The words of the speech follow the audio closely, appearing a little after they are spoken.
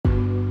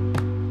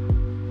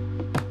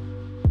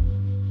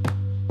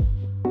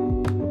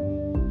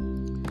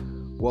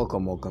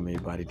Welcome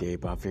everybody to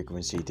Hip Hop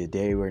Frequency.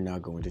 Today we're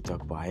not going to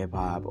talk about hip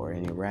hop or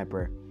any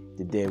rapper.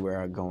 Today we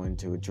are going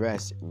to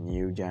address a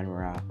new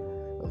genre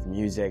of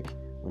music,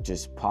 which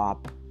is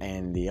pop,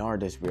 and the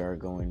artist we are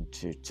going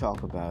to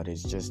talk about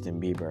is Justin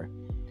Bieber.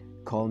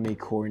 Call me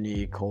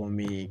corny, call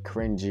me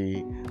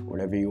cringy,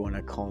 whatever you want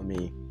to call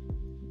me.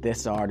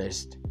 This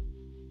artist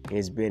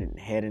has been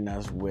hitting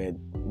us with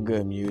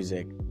good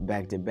music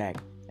back to back,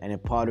 and a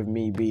part of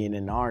me being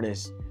an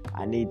artist,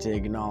 I need to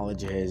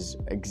acknowledge his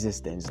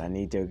existence. I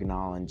need to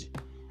acknowledge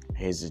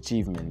his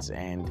achievements,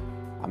 and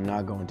I'm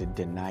not going to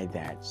deny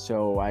that.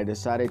 So I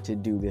decided to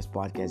do this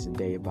podcast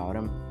today about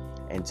him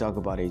and talk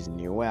about his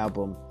new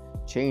album,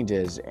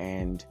 changes,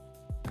 and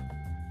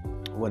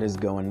what is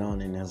going on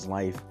in his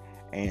life.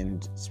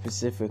 And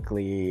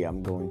specifically,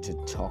 I'm going to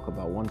talk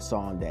about one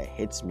song that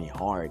hits me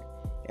hard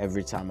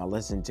every time I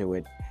listen to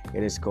it.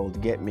 It is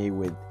called Get Me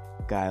with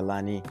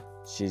Kehlani.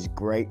 She's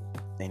great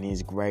and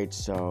he's great,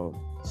 so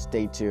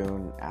stay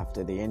tuned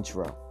after the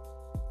intro.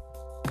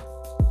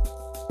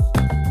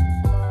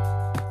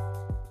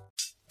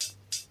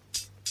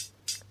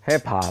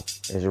 Hip-hop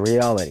is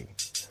reality.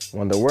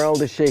 When the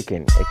world is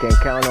shaking, it can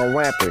count on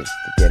rappers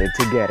to get it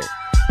together.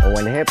 And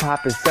when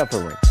hip-hop is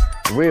suffering,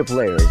 real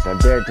players are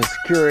there to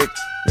secure it,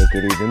 make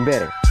it even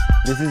better.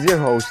 This is your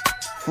host,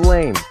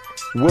 Flame.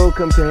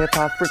 Welcome to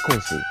Hip-Hop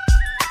Frequency.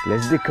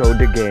 Let's decode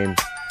the game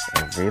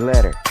every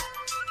letter.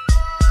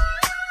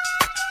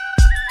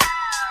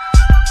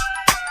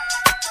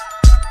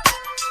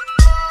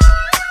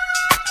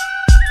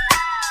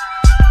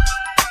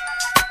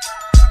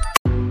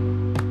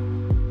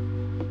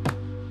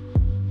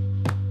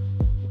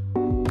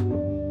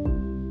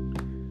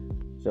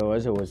 So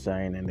as I was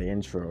saying in the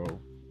intro,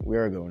 we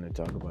are going to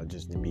talk about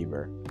Justin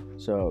Bieber.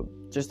 So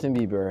Justin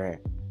Bieber,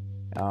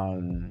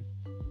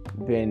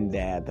 been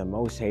the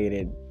most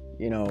hated,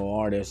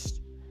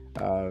 artist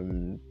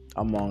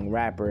among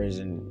rappers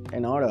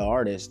and other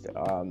artists,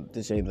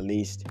 to say the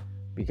least,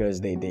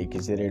 because they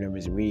considered him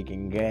as weak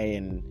and gay,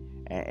 and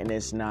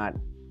it's not,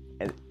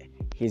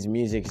 his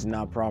music is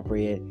not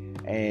appropriate,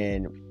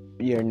 and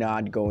you're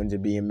not going to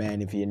be a man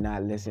if you're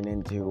not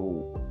listening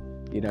to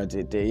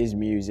his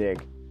music.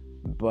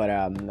 But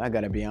I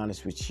gotta be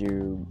honest with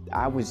you,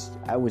 I was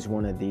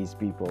one of these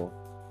people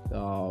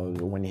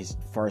when he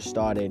first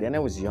started, and I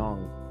was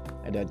young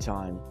at that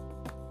time,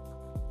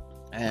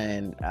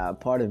 and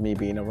part of me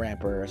being a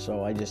rapper,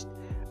 so I just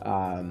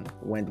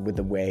went with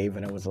the wave,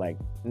 and I was like,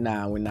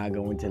 nah, we're not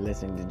going to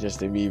listen to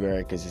Justin Bieber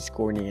because it's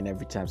corny, and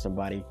every time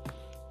somebody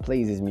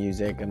plays his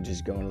music, I'm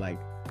just going like,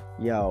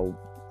 yo,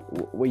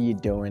 what are you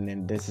doing?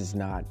 And this is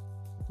not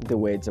the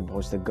way it's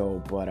supposed to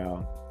go. But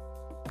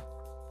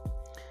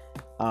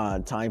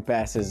time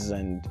passes,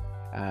 and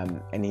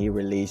he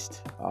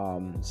released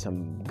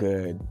some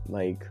good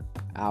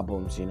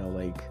albums,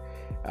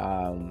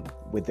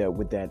 with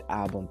that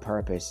album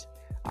Purpose.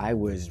 I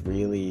was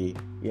really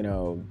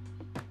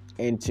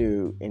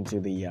into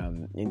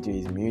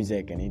his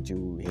music and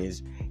into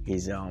his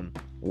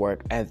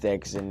work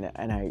ethics, and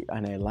I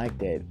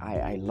liked it.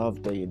 I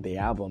loved the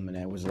album, and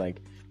I was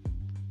like,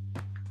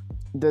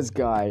 this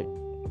guy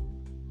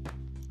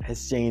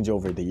has changed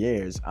over the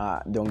years.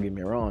 Don't get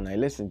me wrong, I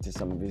listened to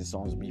some of his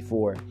songs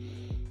before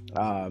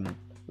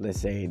let's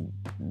say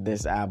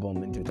this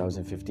album in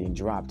 2015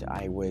 dropped.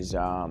 I was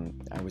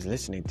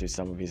listening to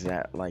some of his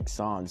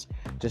songs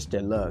just to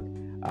look,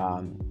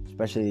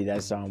 especially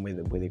that song with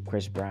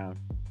Chris Brown,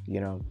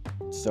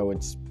 so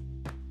it's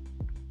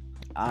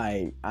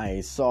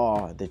I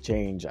saw the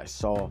change. I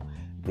saw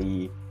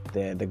the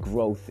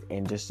growth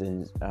in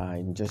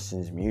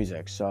Justin's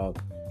music, so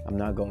I'm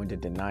not going to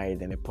deny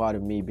it. And a part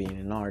of me being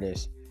an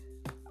artist,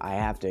 I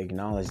have to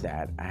acknowledge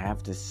that. I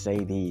have to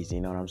say these, you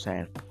know what I'm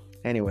saying?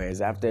 Anyways,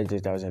 after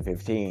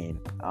 2015,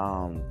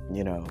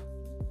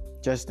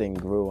 Justin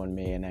grew on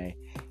me, and I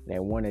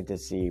wanted to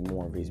see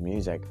more of his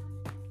music.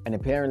 And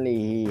apparently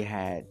he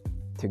had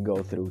to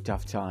go through a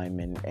tough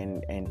time, and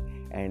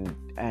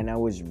I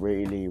was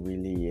really,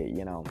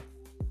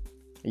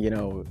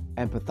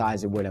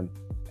 empathizing with him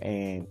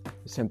and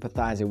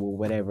sympathizing with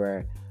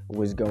whatever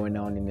was going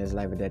on in his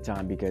life at that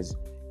time, because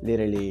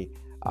literally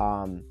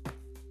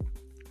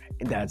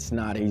that's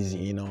not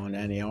easy, on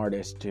any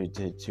artist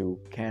to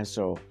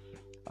cancel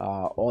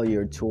all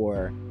your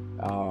tour.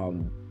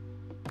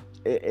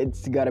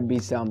 It's got to be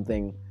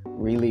something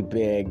really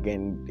big,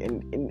 and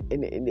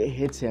it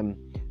hits him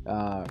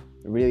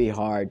really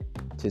hard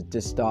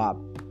to stop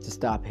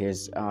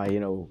his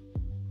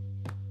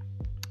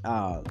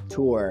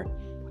tour.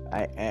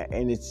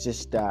 And it's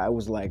just I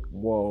was like,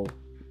 whoa,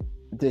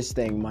 this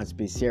thing must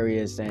be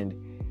serious. And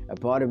a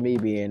part of me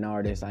being an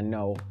artist, I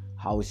know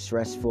how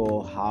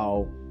stressful,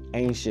 how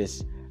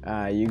anxious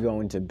you're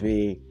going to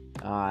be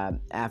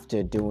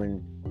after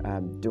doing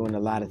a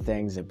lot of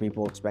things, and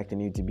people expecting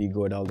you to be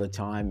good all the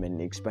time,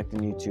 and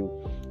expecting you to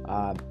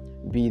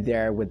be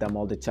there with them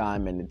all the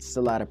time, and it's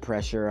a lot of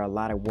pressure, a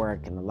lot of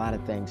work, and a lot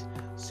of things.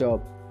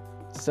 So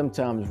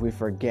sometimes we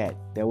forget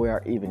that we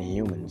are even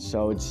human.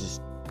 So it's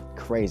just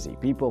crazy.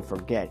 People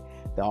forget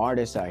the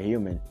artists are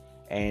human,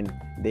 and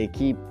they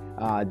keep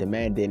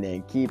demanding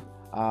and keep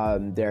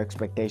their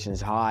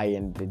expectations high,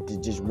 and they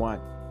just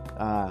want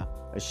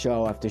a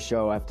show after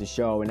show after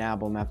show, an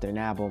album after an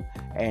album,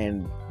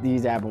 and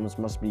these albums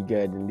must be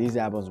good, and these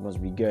albums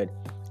must be good.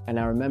 And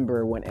I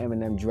remember when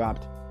Eminem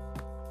dropped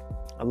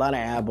a lot of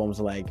albums,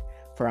 like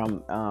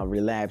from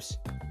Relapse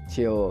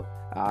till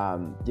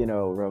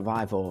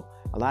Revival,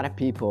 a lot of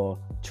people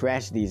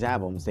trashed these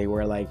albums. They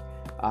were like,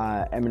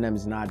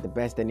 Eminem's not the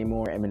best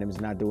anymore, Eminem's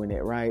not doing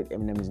it right,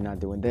 Eminem's not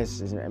doing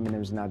this,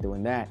 Eminem's not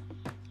doing that.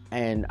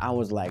 And I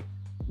was like,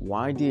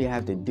 why do you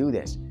have to do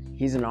this?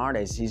 He's an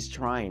artist, he's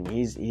trying,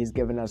 he's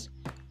giving us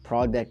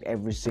product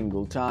every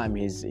single time,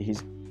 he's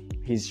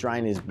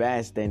trying his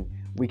best, and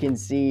we can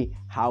see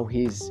how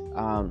his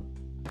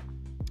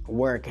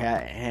work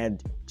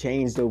had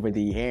changed over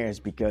the years,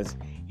 because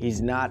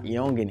he's not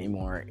young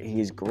anymore,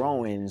 he's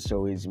growing,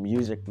 so his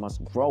music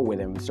must grow with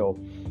him. So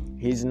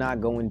he's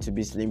not going to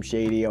be Slim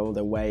Shady all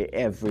the way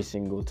every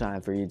single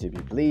time for you to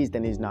be pleased,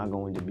 and he's not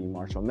going to be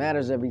Marshall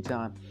Mathers every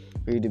time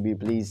for you to be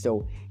pleased.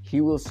 So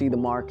he will see the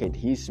market,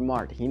 he's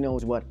smart, he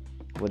knows what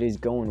he's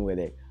going with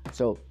it.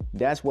 So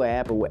that's what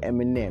happened with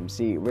Eminem.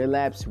 See,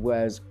 Relapse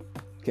was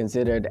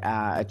considered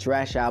a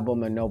trash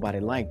album and nobody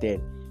liked it,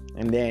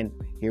 and then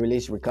he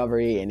released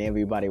Recovery and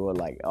everybody was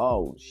like,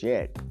 oh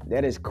shit,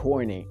 that is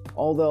corny.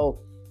 Although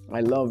I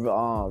love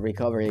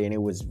Recovery, and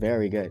it was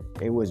very good.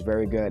 It was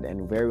very good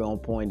and very on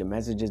point. The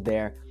messages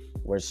there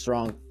were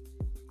strong.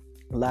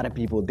 A lot of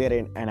people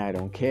didn't, and I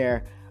don't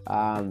care.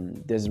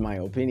 This is my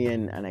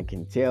opinion, and I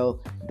can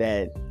tell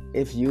that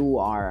if you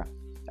are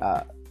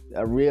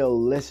a real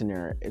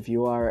listener, if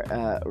you are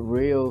a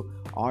real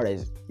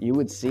artist, you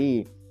would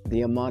see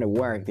the amount of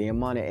work, the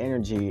amount of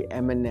energy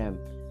Eminem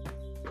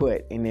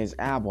put in his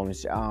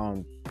albums.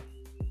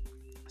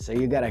 So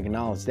you gotta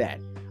acknowledge that.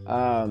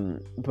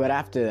 But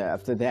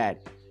after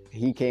that,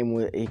 he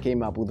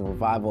came up with a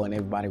Revival, and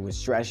everybody was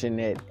trashing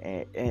it.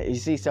 And you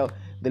see, so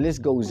the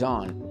list goes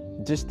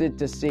on. Just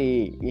to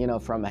see,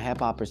 from a hip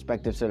hop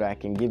perspective, so that I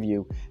can give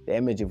you the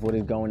image of what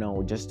is going on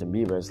with Justin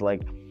Bieber. It's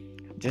like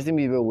Justin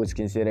Bieber was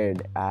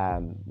considered,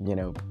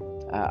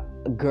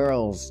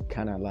 girls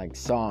kind of like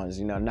songs,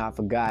 not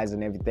for guys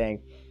and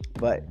everything.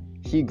 But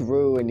he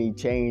grew and he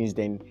changed,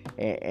 and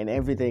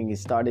everything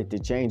started to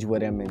change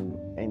with him.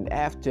 And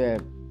after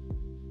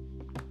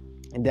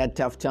that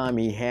tough time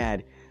he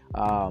had,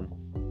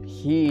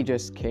 he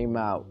just came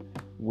out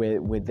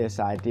with this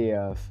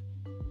idea of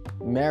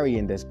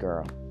marrying this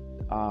girl.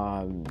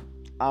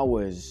 I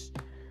was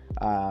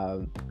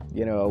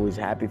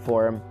happy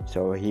for him.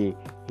 So he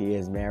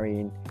is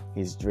marrying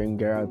his dream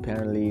girl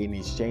apparently, and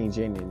he's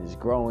changing and he's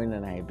growing.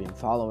 And I have been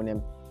following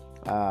him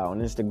on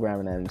Instagram,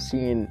 and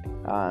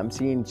I'm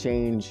seeing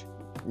change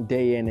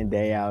day in and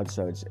day out.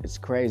 So it's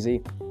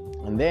crazy.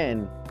 And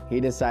then he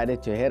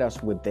decided to hit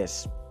us with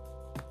this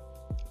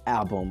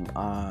album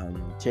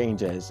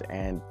changes,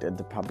 and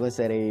the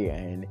publicity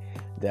and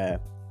the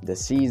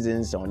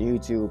seasons on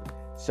YouTube.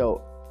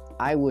 So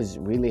I was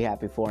really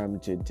happy for him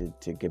to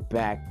get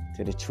back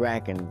to the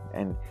track and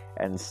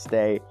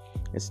stay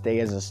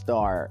as a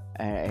star,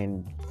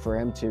 and for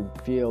him to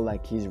feel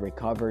like he's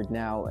recovered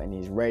now and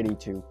he's ready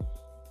to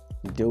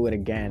do it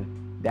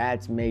again.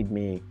 That's made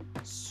me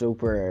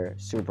super,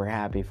 super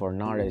happy for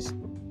an artist,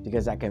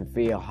 because I can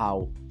feel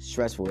how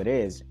stressful it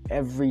is.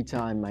 Every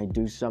time I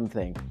do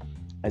something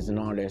as an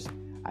artist,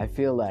 I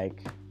feel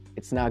like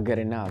it's not good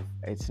enough,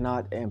 it's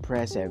not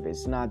impressive,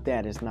 it's not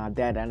that,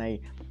 and I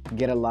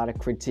get a lot of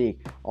critique.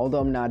 Although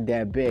I'm not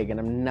that big, and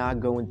I'm not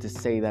going to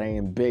say that I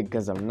am big,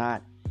 because I'm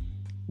not,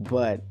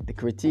 but the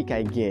critique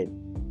I get,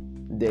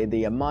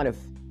 the amount of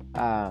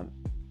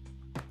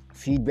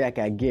feedback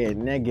I get,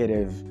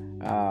 negative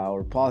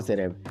or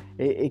positive,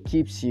 it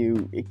keeps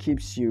you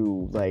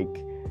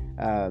like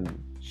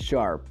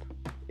sharp.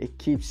 It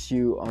keeps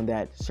you on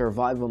that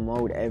survival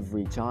mode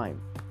every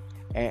time.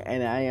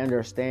 And I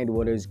understand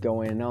what is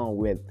going on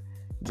with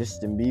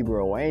Justin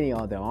Bieber or any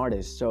other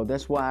artist. So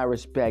that's why I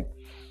respect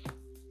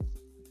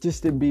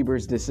Justin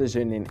Bieber's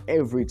decision in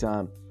every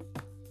time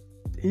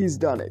he's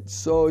done it.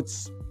 So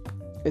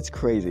it's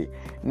crazy.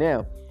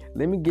 Now,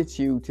 let me get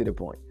you to the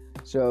point.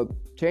 So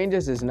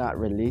Changes is not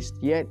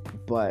released yet,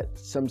 but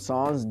some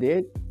songs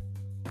did.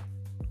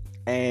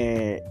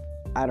 And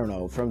I don't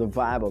know, from the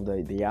vibe of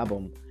the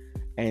album,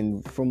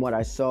 and from what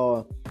I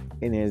saw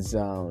in his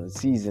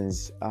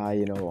seasons,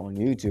 on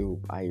YouTube,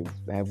 I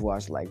have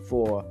watched like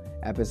 4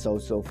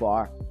 episodes so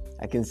far.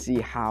 I can see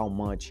how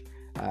much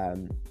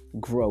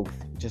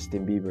growth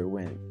Justin Bieber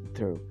went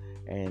through,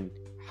 and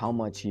how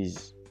much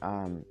he's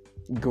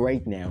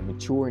great now,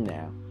 mature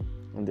now,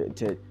 and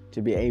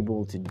to be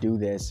able to do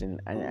this,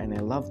 and I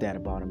love that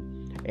about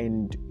him.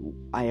 And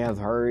I have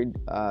heard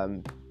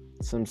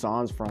some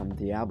songs from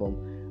the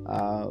album,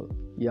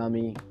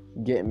 Yummy,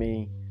 Get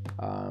Me,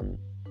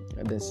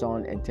 the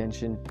song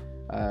Intention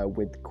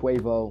with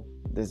Quavo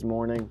this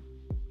morning.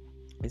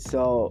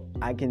 So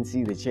I can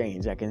see the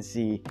change. I can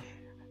see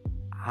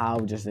how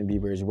Justin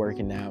Bieber is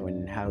working now,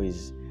 and how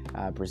he's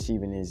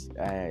perceiving his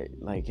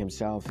like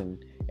himself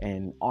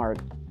and art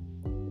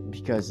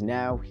because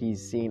now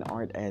he's seen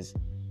art as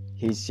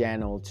his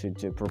channel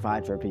to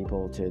provide for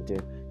people, to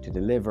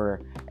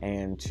deliver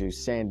and to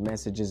send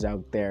messages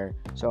out there.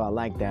 So I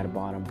like that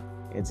about him.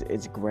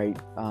 It's great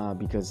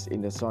because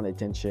in the song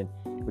Attention,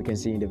 we can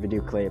see in the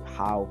video clip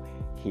how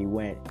he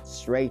went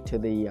straight to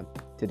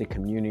the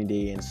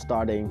community and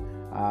starting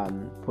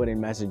putting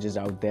messages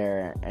out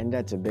there, and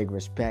that's a big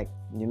respect.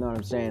 You know what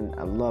I'm saying?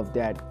 I love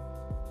that.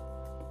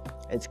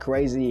 It's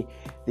crazy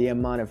the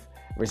amount of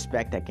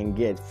respect I can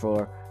get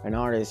for an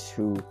artist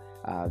who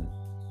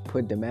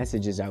put the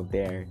messages out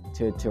there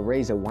to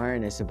raise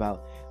awareness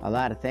about a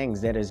lot of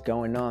things that is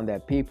going on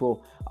that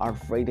people are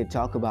afraid to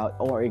talk about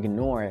or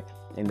ignore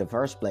in the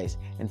first place.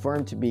 And for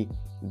him to be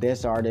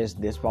this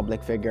artist, this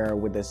public figure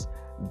with this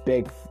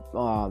big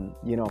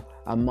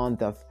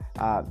amount of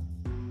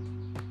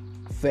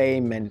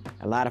fame and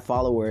a lot of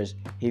followers,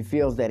 he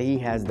feels that he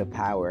has the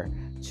power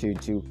to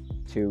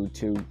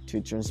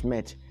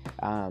transmit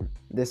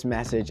this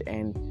message,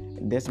 and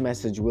this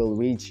message will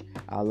reach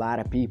a lot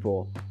of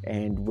people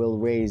and will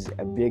raise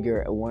a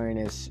bigger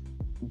awareness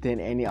than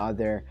any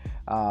other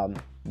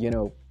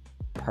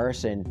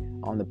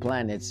person on the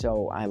planet.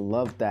 So I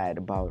love that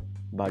about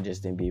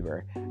Justin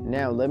Bieber.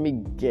 Now let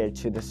me get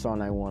to the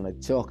song I want to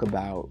talk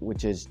about,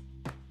 which is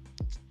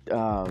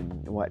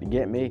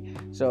Get Me.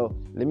 So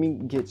let me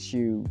get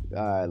you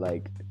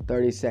like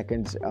 30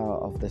 seconds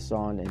of the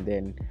song, and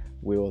then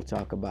we will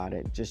talk about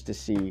it just to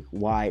see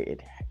why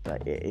it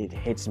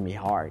hits me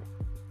hard.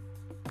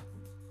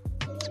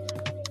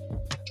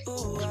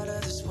 Ooh, out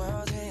of this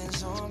world,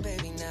 hands on,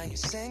 baby, now you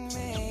sing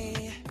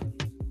me.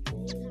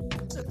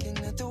 Looking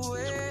at the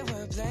way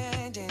we're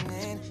blending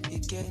in,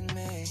 you're getting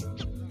me.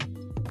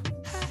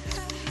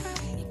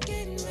 You're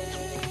getting me.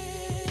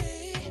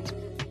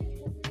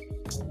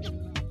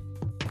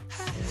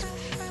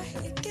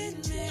 You're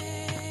getting me.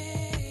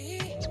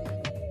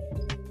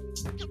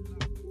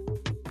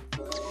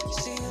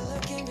 See, you're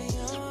looking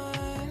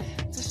beyond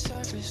the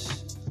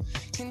surface.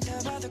 Can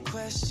tell by the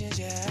questions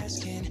you're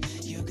asking.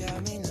 You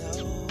got me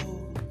low,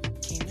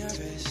 keep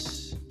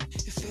nervous.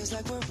 It feels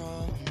like we're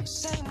wrong.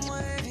 Same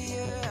wave,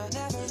 yeah.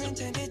 Never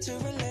intended to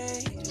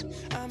relate.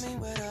 I mean,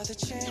 what are the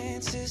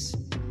chances?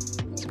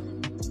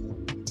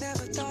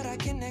 Never thought I'd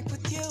connect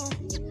with you.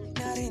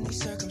 Not in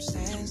these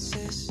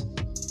circumstances.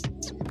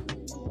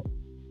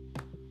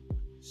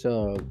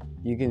 So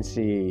you can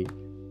see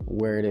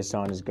where this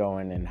song is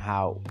going and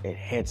how it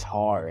hits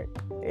hard.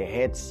 It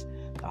hits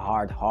the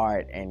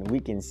hard, and we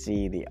can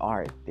see the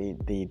art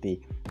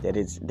that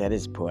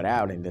is put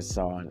out in this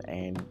song.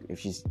 And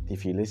if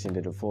you listen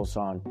to the full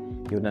song,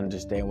 you'll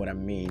understand what I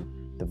mean.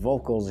 The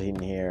vocals in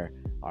here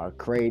are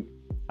great.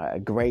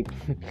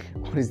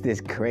 What is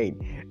this? Great.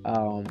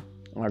 Are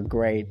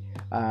great.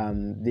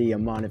 The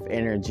amount of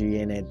energy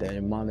in it, the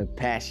amount of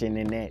passion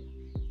in it,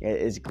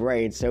 is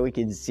great. So we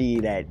can see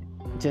that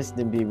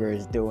Justin Bieber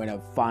is doing a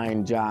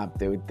fine job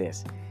with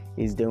this.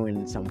 He's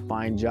doing some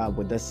fine job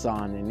with this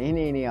song and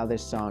any other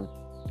song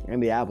in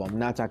the album. I'm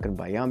not talking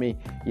about Yummy.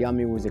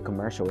 Yummy was a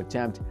commercial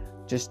attempt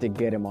just to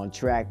get him on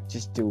track,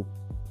 just to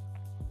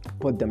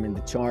put them in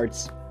the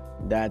charts.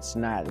 That's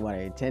not what I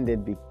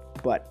intended,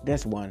 but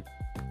this one,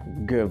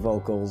 good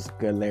vocals,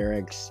 good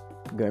lyrics,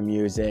 good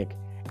music,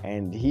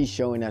 and he's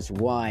showing us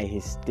why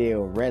he's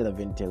still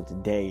relevant till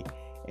today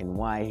and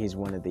why he's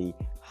one of the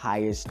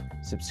highest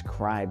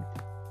subscribed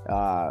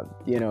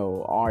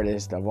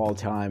artists of all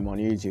time on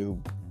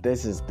YouTube.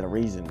 This is the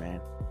reason,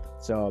 man.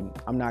 So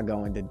I'm not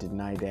going to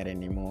deny that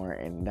anymore,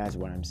 and that's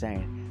what I'm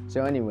saying.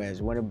 So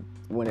anyways, when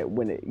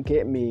it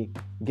Get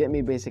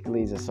Me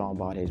basically is a song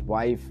about his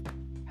wife,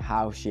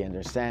 how she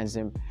understands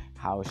him,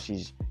 how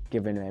she's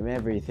giving him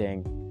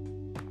everything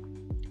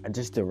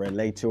just to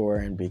relate to her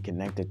and be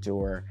connected to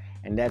her.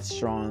 And that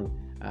strong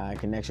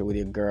connection with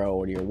your girl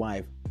or your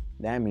wife,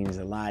 that means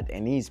a lot,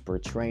 and he's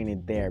portraying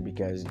it there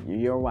because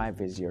your wife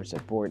is your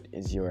support,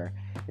 is your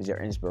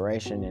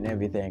inspiration and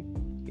everything.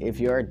 If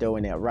you're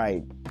doing it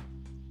right,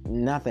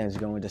 nothing's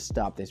going to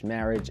stop this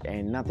marriage,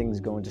 and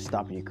nothing's going to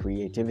stop your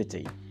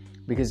creativity.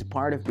 Because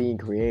part of being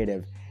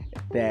creative,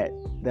 that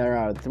there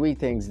are 3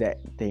 things that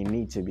they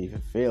need to be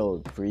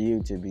fulfilled for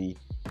you to be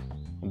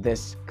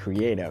this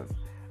creative.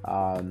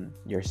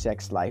 Your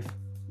sex life,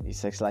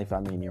 I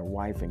mean your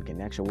wife and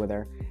connection with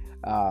her.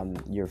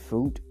 Your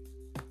food,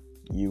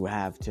 you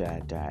have to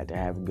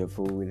have good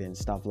food and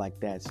stuff like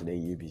that so that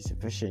you be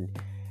sufficient,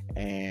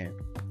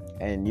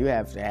 and you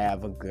have to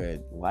have a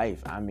good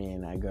life. I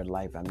mean a good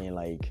life, I mean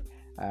like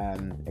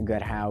a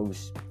good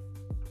house,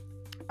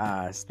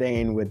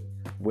 staying with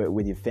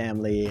your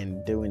family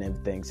and doing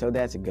everything. So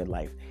that's a good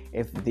life.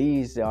 If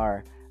these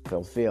are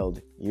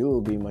fulfilled, you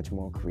will be much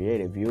more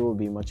creative. You will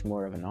be much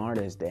more of an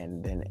artist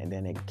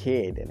than a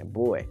kid and a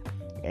boy.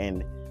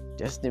 And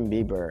Justin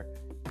Bieber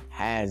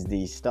has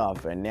these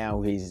stuff, and now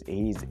he's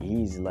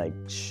like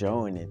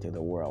showing it to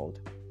the world.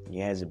 He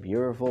has a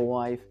beautiful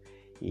wife,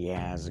 he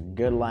has a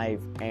good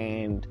life,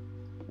 and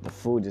the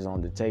food is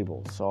on the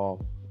table. So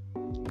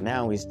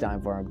now it's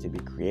time for him to be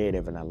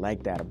creative, and I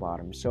like that about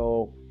him.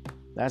 So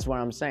That's what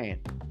I'm saying.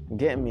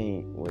 Get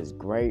Me was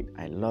great.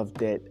 I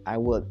loved it. I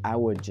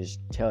would just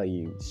tell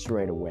you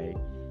straight away.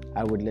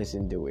 I would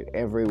listen to it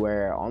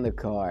everywhere, on the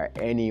car,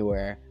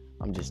 anywhere.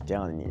 I'm just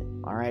telling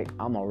you. All right,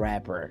 I'm a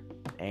rapper,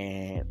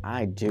 and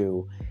I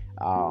do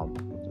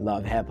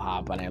love hip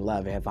hop, and I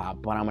love hip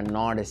hop. But I'm an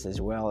artist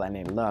as well, and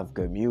I love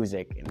good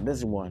music. And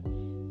this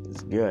one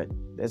is good.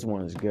 This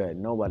one is good.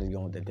 Nobody's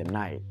going to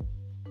deny it.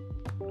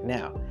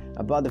 Now,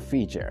 about the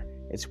feature,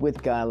 it's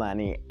with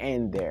Kailani,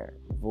 and their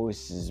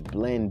voices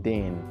blend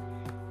in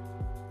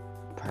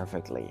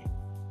perfectly.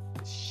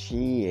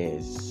 She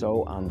is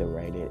so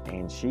underrated,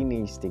 and she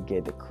needs to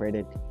get the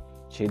credit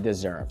she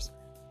deserves,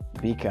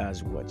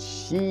 because what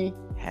she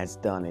has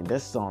done in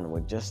this song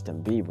with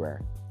Justin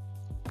Bieber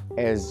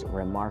is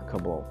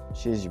remarkable.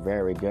 She's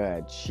very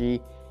good.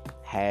 She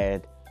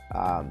had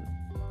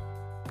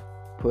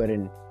put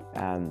in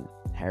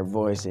her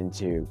voice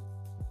into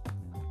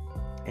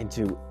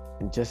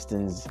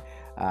Justin's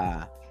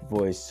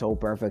voice so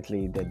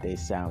perfectly that they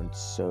sound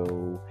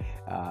so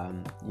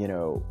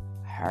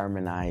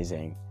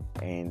harmonizing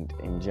and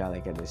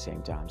angelic at the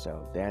same time.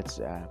 So that's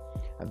a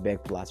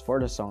big plus for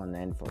the song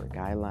and for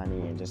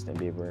Kailani and Justin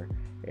Bieber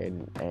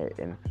in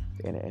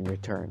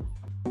return.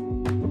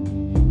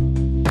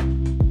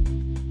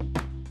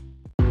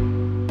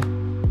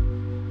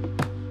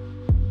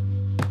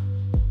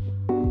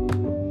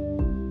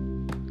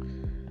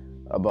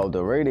 About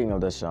the rating of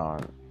the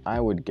song,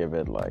 I would give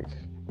it like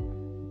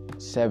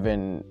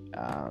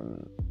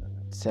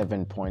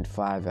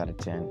 7.5 out of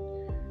 10.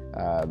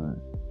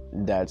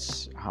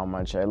 That's how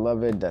much I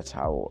love it. That's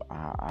how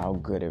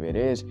good of it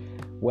is.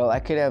 Well, I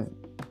could have,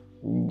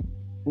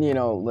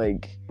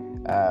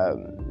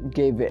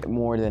 gave it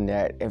more than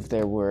that if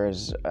there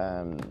was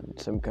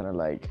some kind of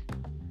like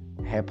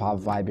hip hop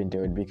vibe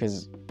into it,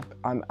 because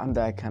I'm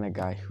that kind of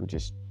guy who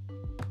just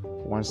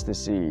wants to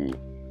see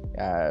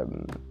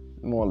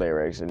more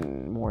lyrics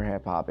and more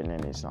hip hop in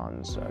any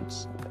song. So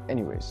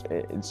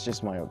it's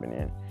just my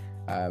opinion.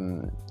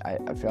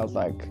 I felt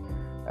like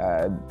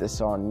the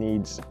song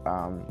needs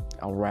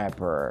a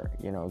rapper,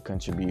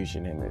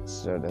 contribution in it.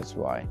 So that's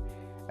why.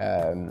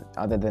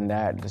 Other than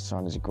that, the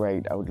song is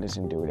great. I would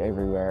listen to it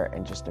everywhere,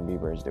 and Justin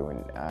Bieber is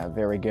doing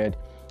very good.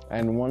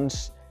 And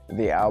once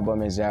the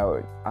album is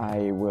out,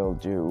 I will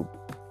do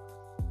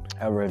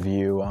a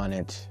review on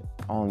it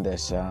on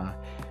this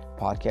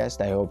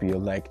podcast. I hope you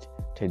liked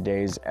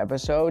today's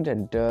episode,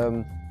 and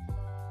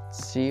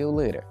see you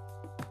later.